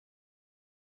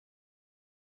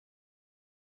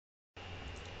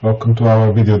Welcome to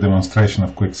our video demonstration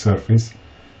of QUICKSURFACE.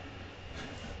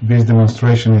 This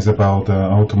demonstration is about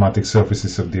automatic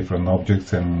surfaces of different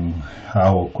objects and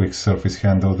how QUICKSURFACE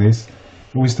handle this.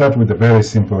 We start with a very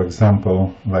simple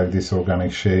example like this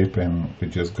organic shape, and we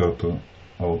just go to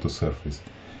auto surface.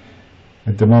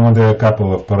 At the moment there are a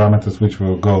couple of parameters which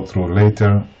we'll go through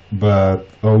later, but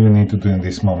all you need to do in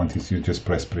this moment is you just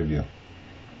press preview.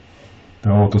 The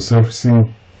auto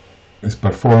surfacing is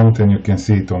performed and you can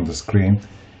see it on the screen.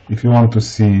 If you want to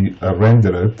see a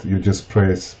rendered, you just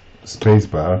press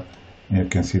spacebar and you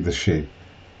can see the shape.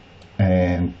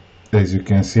 And as you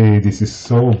can see, this is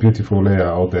so beautiful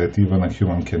layout that even a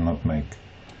human cannot make.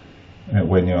 And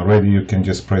when you're ready, you can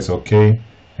just press OK,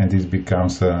 and this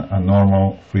becomes a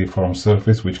normal freeform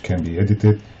surface which can be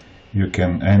edited. You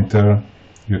can enter,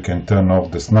 you can turn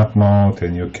off the snap mode,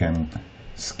 and you can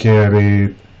scale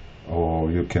it,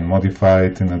 or you can modify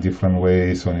it in a different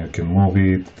way, so you can move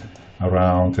it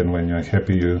around, and when you're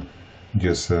happy you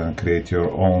just create your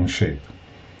own shape.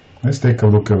 Let's take a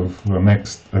look at the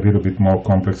next, a little bit more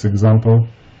complex example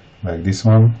like this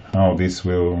one, how this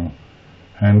will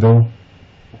handle.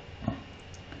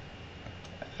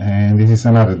 And this is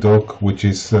another dog which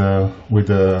is with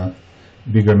a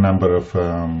bigger number of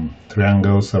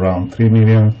triangles, around 3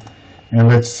 million. And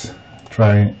let's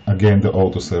try again the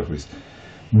auto surface.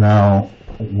 Now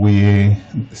we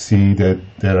see that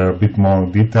there are a bit more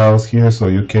details here, so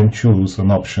you can choose an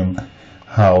option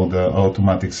how the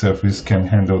automatic surface can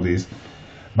handle this.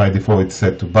 By default it's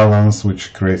set to balance,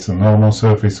 which creates a normal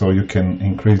surface, or you can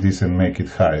increase this and make it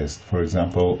highest, for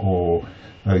example, or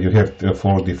you have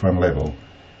 4 different levels.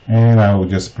 And I will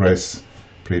just press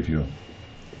preview.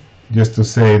 Just to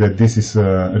say that this is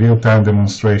real-time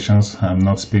demonstrations, I'm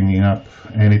not spinning up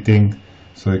anything,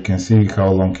 so you can see how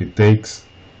long it takes.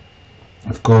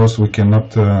 Of course, we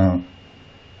cannot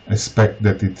expect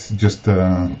that it just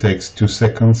takes 2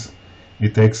 seconds.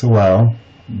 It takes a while,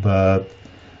 but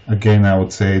again I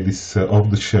would say this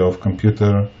off-the-shelf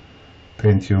computer,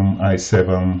 Pentium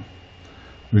i7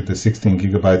 with the 16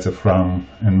 gigabytes of RAM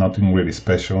and nothing really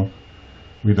special.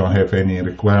 We don't have any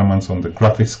requirements on the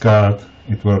graphics card.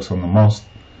 It works on the most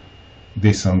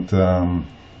decent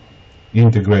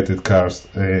integrated cards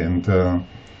and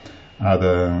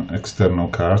other external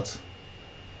cards.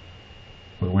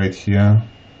 We'll wait here.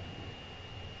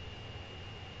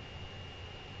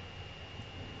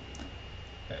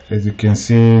 As you can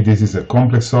see, this is a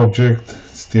complex object.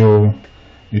 Still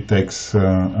it takes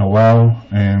a while,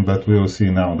 but we will see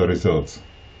now the results.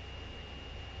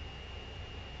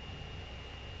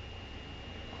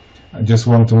 I just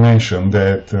want to mention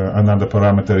that another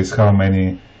parameter is how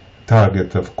many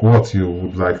target of quotes you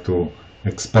would like to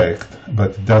expect,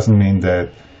 but it doesn't mean that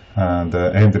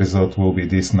the end result will be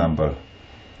this number.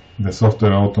 The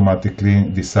software automatically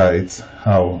decides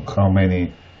how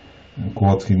many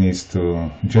quotes he needs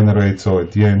to generate, so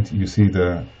at the end you see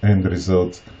the end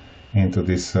result into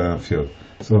this field.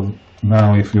 So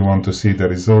now if you want to see the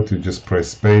result, you just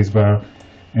press spacebar,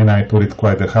 and I put it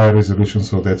quite a high resolution,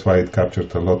 so that's why it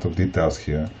captured a lot of details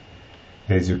here.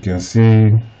 As you can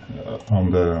see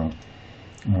on the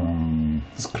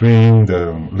screen,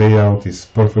 the layout is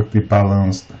perfectly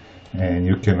balanced and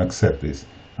you can accept this.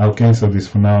 I'll cancel this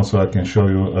for now so I can show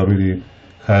you a really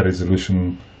high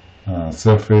resolution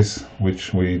surface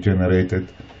which we generated,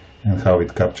 and how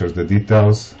it captures the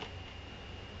details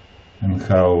and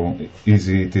how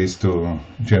easy it is to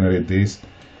generate this.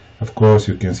 Of course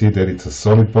you can see that it's a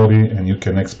solid body and you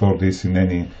can export this in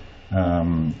any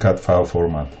CAD file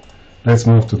format. Let's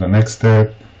move to the next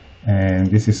step,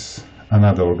 and this is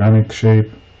another organic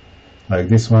shape like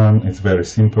this one. It's very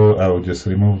simple. I will just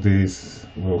remove this,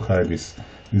 we'll hide this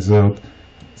result,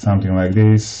 something like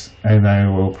this, and I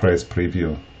will press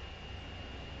preview.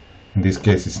 In this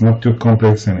case it's not too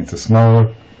complex and it's a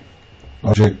smaller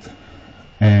object,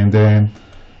 and then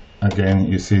again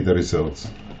you see the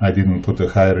results. I didn't put a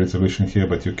high resolution here,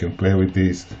 but you can play with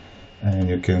this and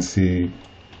you can see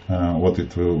what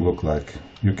it will look like.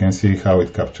 You can see how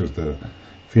it captures the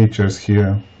features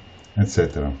here,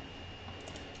 etc.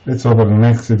 Let's over the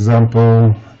next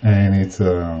example, and it's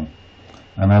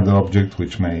another object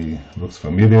which may look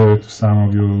familiar to some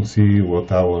of you. See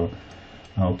what our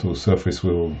auto surface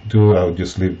will do. I'll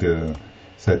just leave the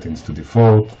settings to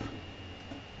default,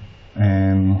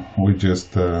 and we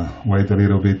just wait a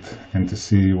little bit and to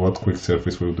see what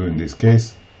QUICKSURFACE will do in this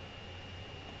case.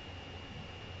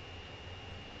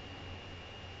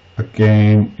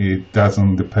 Again, it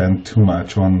doesn't depend too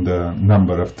much on the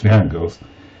number of triangles.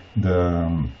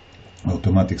 The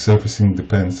automatic surfacing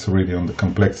depends really on the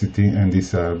complexity, and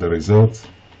these are the results.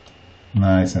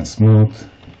 Nice and smooth.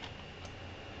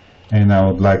 and I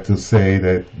would like to say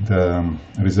that the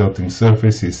resulting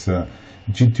surface is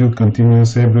G2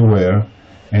 continuous everywhere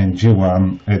and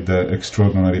G1 at the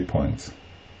extraordinary points.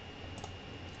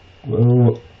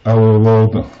 Well, I will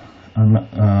load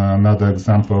another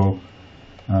example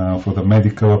for the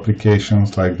medical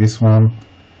applications like this one,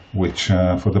 which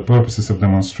for the purposes of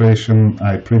demonstration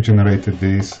I pre-generated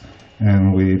this,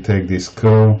 and we take this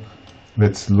curve.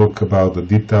 Let's look about the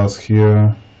details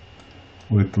here,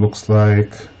 what it looks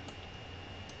like,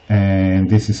 and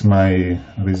this is my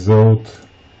result,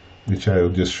 which I will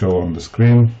just show on the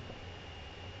screen.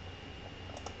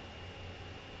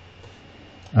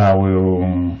 I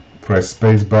will press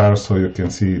spacebar so you can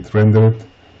see it rendered,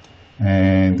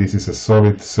 and this is a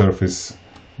solid surface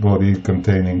body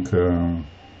containing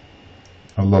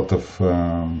a lot of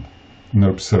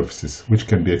NURB surfaces, which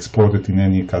can be exported in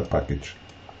any CAD package.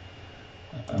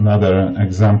 Another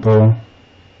example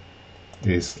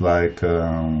is like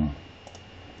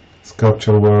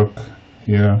sculpture work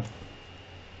here.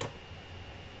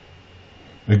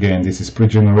 Again, this is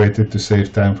pre-generated to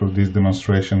save time for this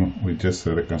demonstration with just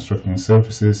reconstructing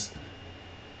surfaces,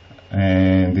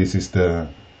 and this is the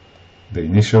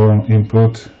initial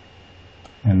input,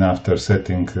 and after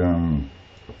setting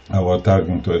our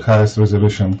targeting to a highest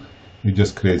resolution, it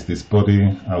just creates this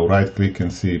body. I'll right click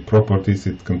and see properties.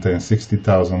 It contains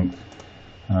 60,000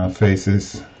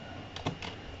 faces,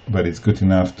 but it's good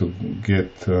enough to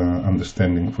get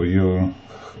understanding for you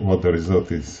what the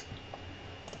result is.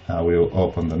 I will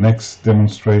open the next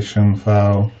demonstration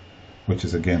file, which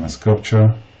is again a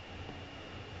sculpture.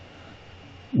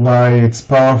 Why it's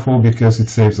powerful? Because it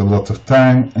saves a lot of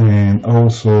time, and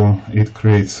also it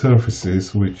creates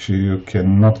surfaces which you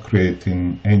cannot create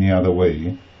in any other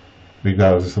way,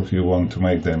 regardless if you want to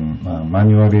make them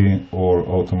manually or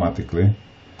automatically.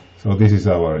 So this is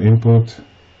our input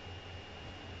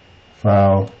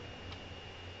file,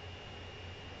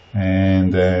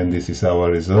 and then this is our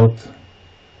result.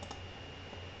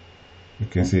 You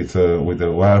can see it's with the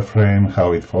wireframe,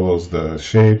 how it follows the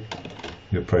shape.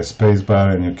 You press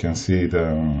spacebar and you can see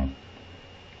the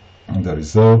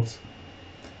result.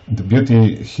 The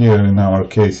beauty here in our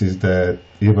case is that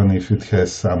even if it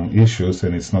has some issues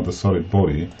and it's not a solid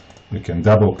body, you can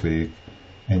double click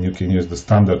and you can use the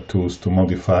standard tools to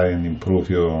modify and improve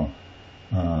your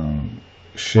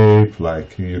shape.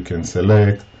 Like you can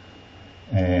select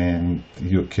and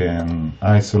you can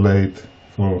isolate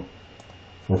for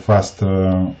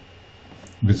faster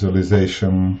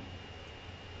visualization.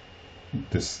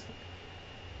 This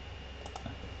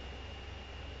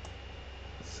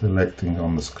selecting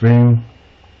on the screen,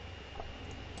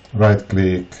 right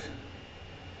click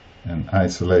and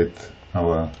isolate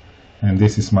and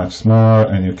this is much smaller,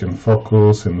 and you can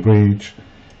focus and reach,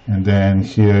 and then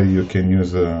here you can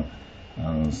use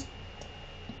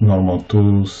normal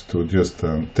tools to just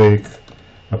take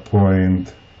a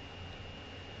point,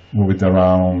 move it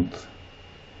around,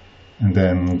 and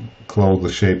then close the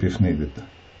shape if needed.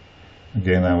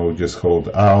 Again, I will just hold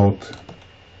Alt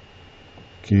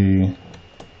key,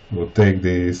 we'll take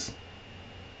this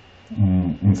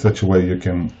in such a way you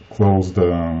can close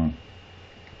the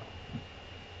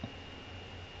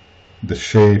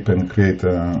shape and create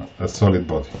a solid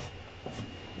body.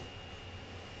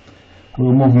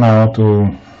 We'll move now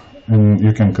to, and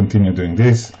you can continue doing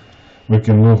this, we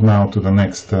can move now to the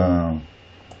next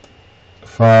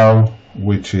file,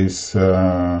 which is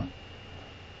a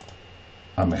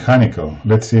mechanical.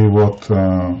 Let's see what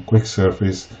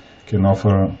QUICKSURFACE can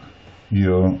offer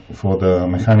you for the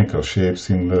mechanical shapes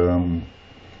in the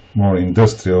more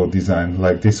industrial design,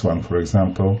 like this one, for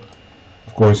example.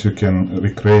 Of course, you can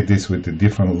recreate this with the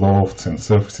different lofts and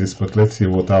surfaces, but let's see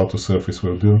what auto surface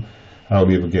will do. I'll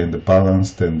leave again the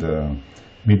balanced and the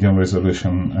medium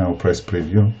resolution. I'll press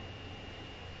preview.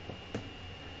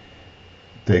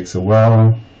 Takes a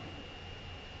while,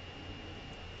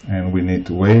 and we need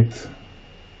to wait,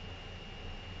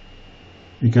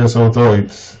 because although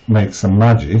it makes some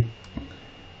magic,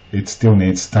 it still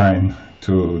needs time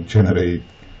to generate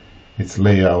its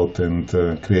layout and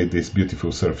create these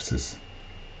beautiful surfaces.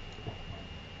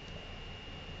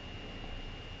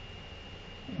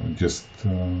 Just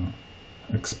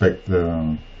expect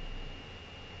the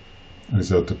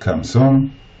result to come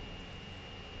soon.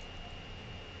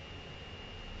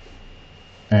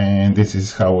 And this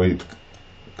is how it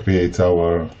creates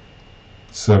our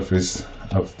surface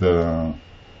of the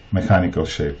mechanical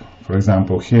shape. For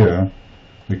example, here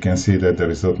we can see that the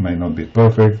result may not be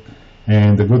perfect,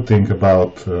 and the good thing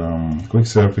about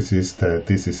QUICKSURFACE is that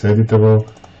this is editable.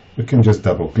 You can just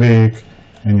double click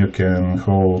and you can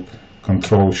hold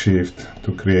Control Shift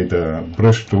to create a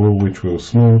brush tool which will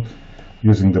smooth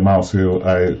using the mouse wheel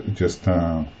I just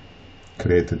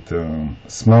created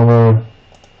smaller,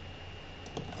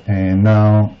 and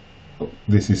now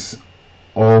this is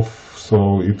off,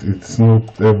 so it's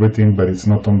not everything, but it's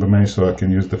not on the mesh, so I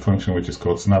can use the function which is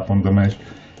called snap on the mesh.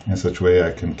 In such way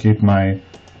I can keep my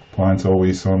points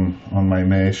always on my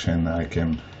mesh, and I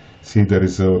can see the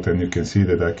result, and you can see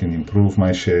that I can improve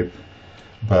my shape.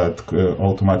 But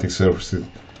automatic surfaces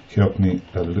help me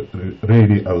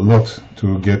really a lot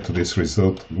to get to this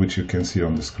result which you can see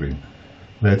on the screen.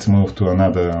 Let's move to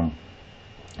another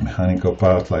mechanical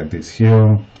part like this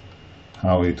here,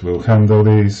 how it will handle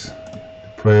this.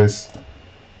 Press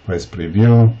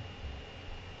preview,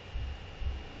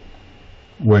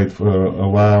 wait for a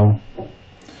while.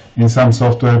 In some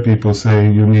software people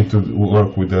say you need to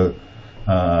work with a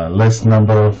less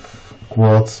number of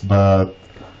quotes, but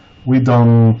we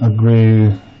don't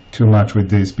agree too much with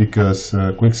this, because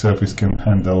QUICKSURFACE can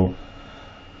handle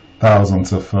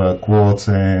thousands of quotes,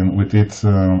 and with its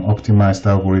optimized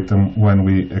algorithm, when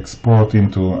we export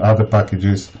into other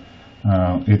packages,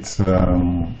 it's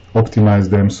optimized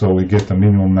them so we get a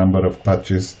minimum number of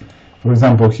patches. For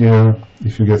example, here,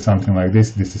 if you get something like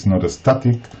this, this is not a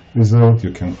static result.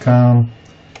 You can come,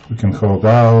 you can hold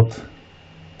out,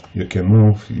 you can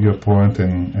move your point,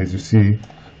 and as you see,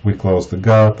 we close the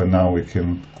gap, and now we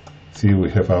can see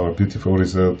we have our beautiful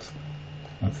result.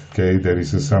 Okay, there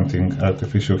is something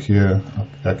artificial here.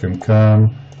 I can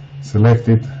come, select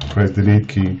it, press the delete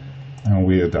key, and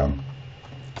we are done.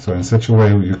 So in such a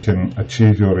way you can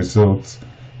achieve your results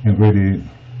in really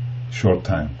short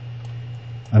time.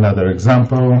 Another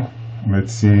example,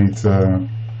 let's see, it's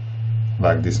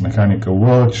like this mechanical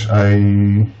watch.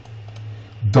 I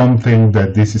don't think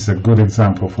that this is a good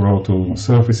example for auto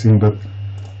surfacing, but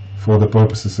for the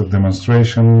purposes of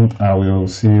demonstration I will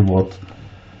see what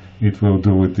it will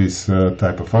do with this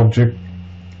type of object.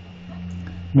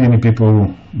 Many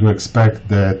people do expect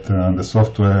that the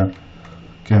software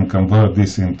can convert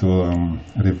this into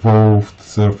revolved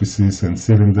surfaces and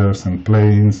cylinders and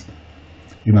planes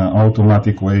in an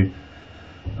automatic way.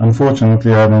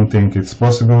 Unfortunately, I don't think it's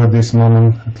possible at this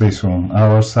moment, at least from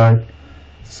our side.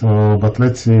 So, but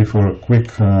let's see for a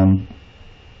quick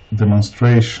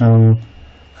demonstration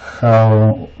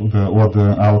what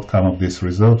the outcome of this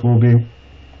result will be.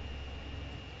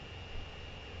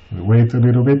 We wait a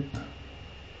little bit.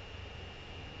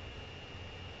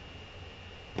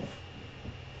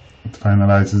 It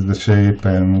finalizes the shape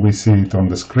and we see it on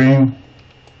the screen.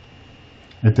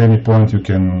 At any point you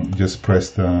can just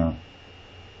press the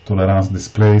tolerance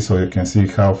display so you can see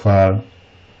how far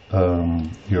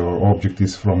your object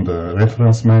is from the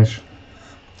reference mesh.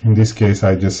 In this case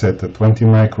I just set the 20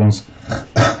 microns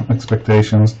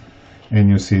expectations, and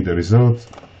you see the result.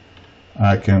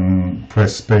 I can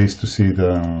press space to see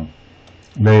the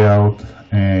layout,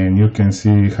 and you can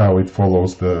see how it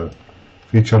follows the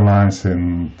feature lines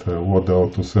and what the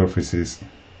auto surface is,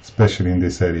 especially in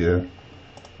this area,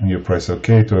 and you press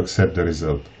OK to accept the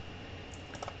result.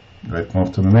 Let's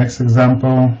move to the next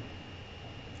example,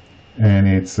 and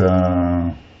it's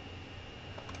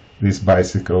this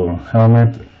bicycle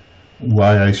helmet.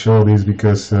 Why I show this?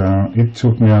 Because it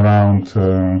took me around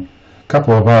a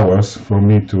couple of hours for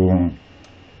me to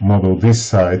model this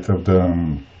side of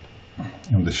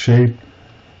the shape,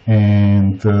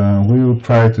 and we will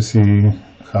try to see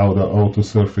how the auto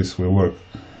surface will work.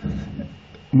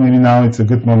 Maybe now it's a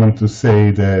good moment to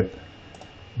say that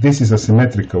this is a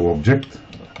symmetrical object.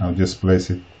 I'll just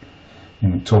place it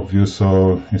in the top view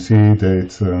so you see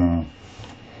that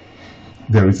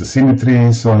there is a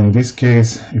symmetry. So in this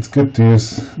case it's good to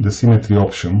use the symmetry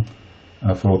option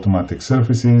for automatic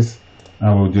surfaces.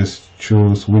 I will just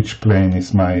choose which plane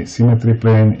is my symmetry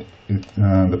plane.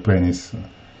 The plane is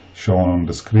shown on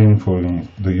the screen for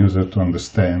the user to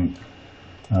understand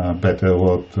better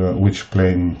which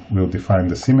plane will define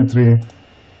the symmetry.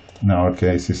 In our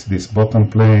case it's this bottom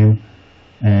plane,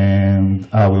 and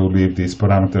I will leave these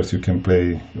parameters. You can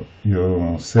play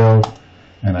yourself,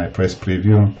 and I press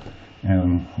preview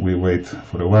and we wait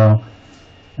for a while,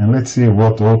 and let's see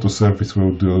what auto surface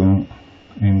will do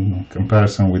in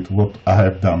comparison with what I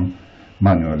have done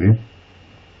manually.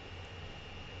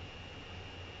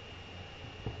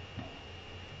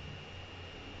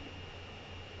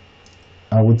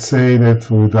 I would say that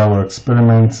with our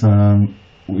experiments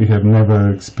we have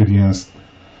never experienced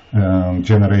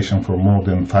generation for more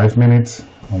than 5 minutes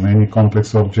on any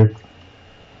complex object.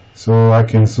 So I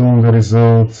can zoom the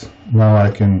results. Now I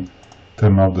can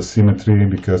turn off the symmetry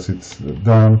because it's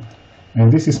done,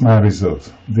 and this is my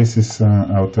result. This is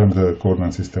I'll turn the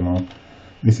coordinate system on.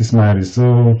 This is my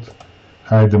result.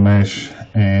 Hide the mesh,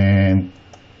 and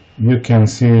you can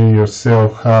see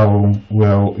yourself how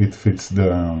well it fits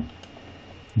the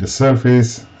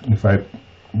surface. If I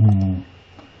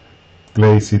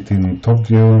place it in top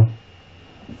view,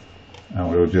 I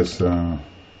will just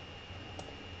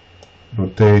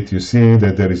rotate. You see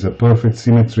that there is a perfect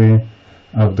symmetry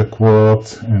of the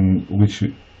quads, and which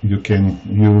you can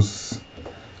use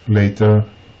later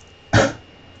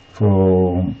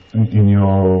for in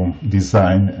your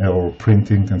design or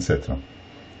printing, etc.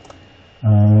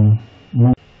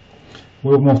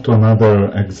 We'll move to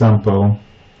another example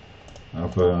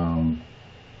of a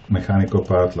mechanical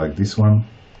part like this one.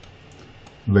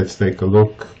 Let's take a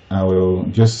look. I will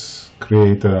just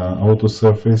create an auto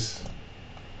surface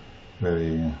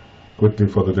very quickly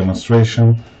for the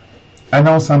demonstration. I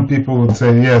know some people would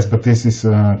say yes, but this is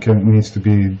needs to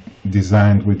be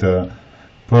designed with a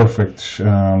perfect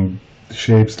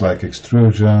shapes like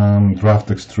extrusion,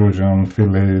 draft extrusion,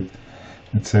 fillet,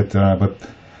 etc. But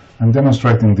I'm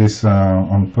demonstrating this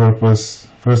on purpose,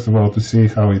 first of all, to see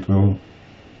how it will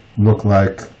look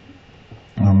like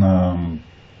on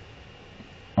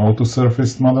auto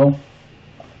surface model.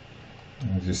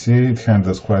 As you see, it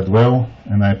handles quite well,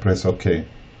 and I press OK.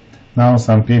 Now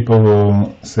some people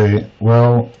will say,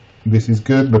 well, this is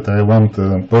good, but I want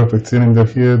a perfect cylinder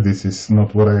here. This is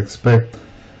not what I expect.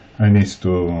 I need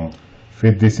to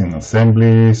fit this in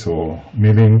assemblies or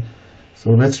milling. So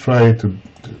let's try to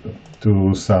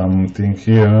do something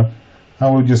here. I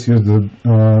will just use the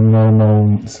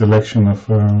normal selection of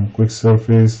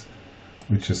QUICKSURFACE,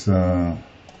 which is in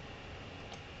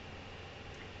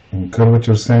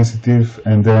curvature sensitive,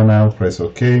 and then I'll press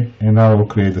OK, and I will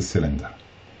create a cylinder.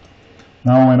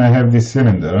 Now when I have this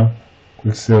cylinder,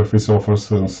 QUICKSURFACE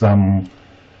offers some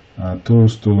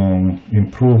tools to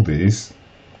improve this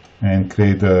and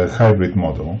create a hybrid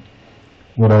model.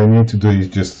 What I need to do is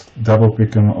just double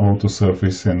click on auto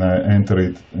surface and I enter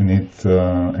it in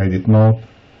edit mode.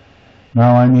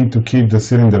 Now I need to keep the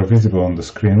cylinder visible on the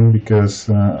screen because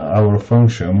our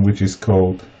function, which is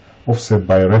called offset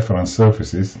by reference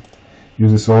surfaces,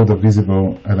 uses all the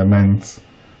visible elements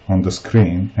on the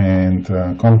screen and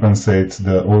compensates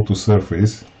the auto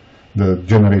surface, the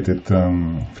generated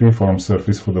freeform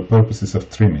surface, for the purposes of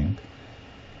trimming.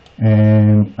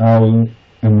 And I'm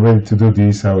ready to do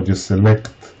this. I will just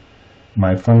select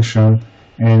my function,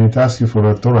 and it asks you for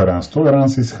a tolerance.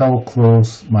 Tolerance is how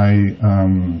close my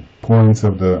points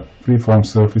of the freeform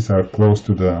surface are close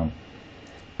to the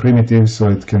primitive, so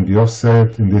it can be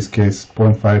offset. In this case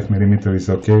 0.5 millimeter is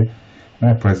okay, and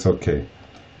I press OK.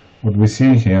 What we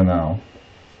see here now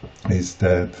is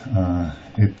that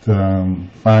it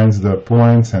finds the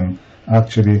points and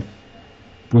actually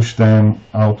push them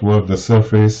outward the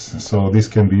surface, so this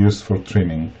can be used for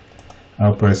trimming.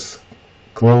 I'll press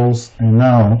close, and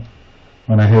now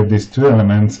when I have these two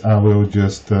elements, I will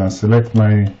just select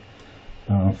my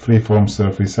freeform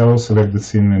surface. I will select the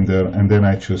cylinder, and then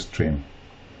I choose trim.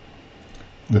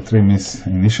 The trim is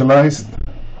initialized,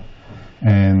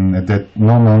 and at that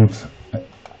moment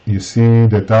you see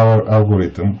that our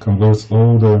algorithm converts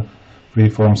all the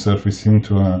freeform surface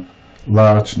into a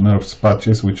large NURBS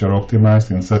patches, which are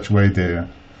optimized in such way they are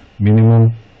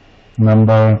minimum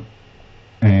number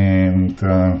and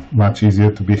much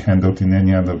easier to be handled in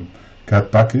any other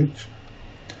CAD package.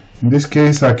 In this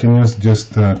case I can use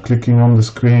just clicking on the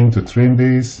screen to trim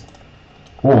these,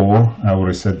 or I will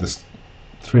reset the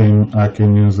trim. I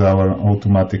can use our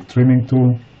automatic trimming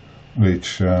tool,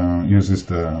 which uses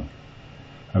the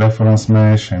reference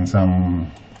mesh and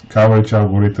some coverage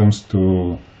algorithms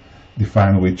to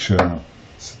define which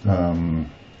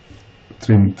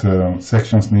trimmed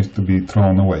sections need to be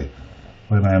thrown away.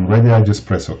 When I am ready, I just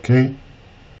press OK.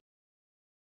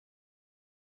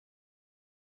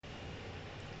 The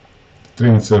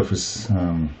trimmed surface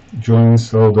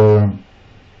joins all the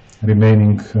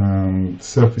remaining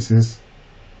surfaces,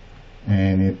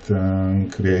 and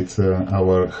it creates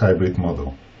our hybrid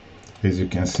model. As you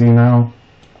can see now,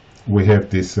 we have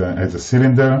this as a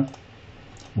cylinder,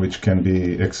 which can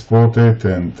be exported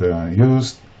and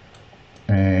used,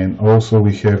 and also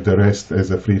we have the rest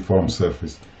as a freeform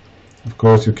surface. Of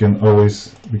course, you can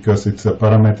always, because it's a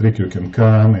parametric, you can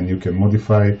come and you can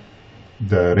modify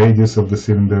the radius of the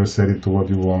cylinder, set it to what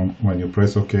you want. When you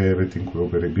press OK, everything will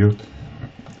be rebuilt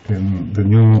and the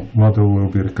new model will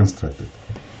be reconstructed.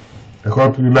 I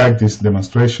hope you like this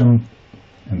demonstration,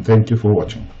 and thank you for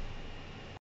watching.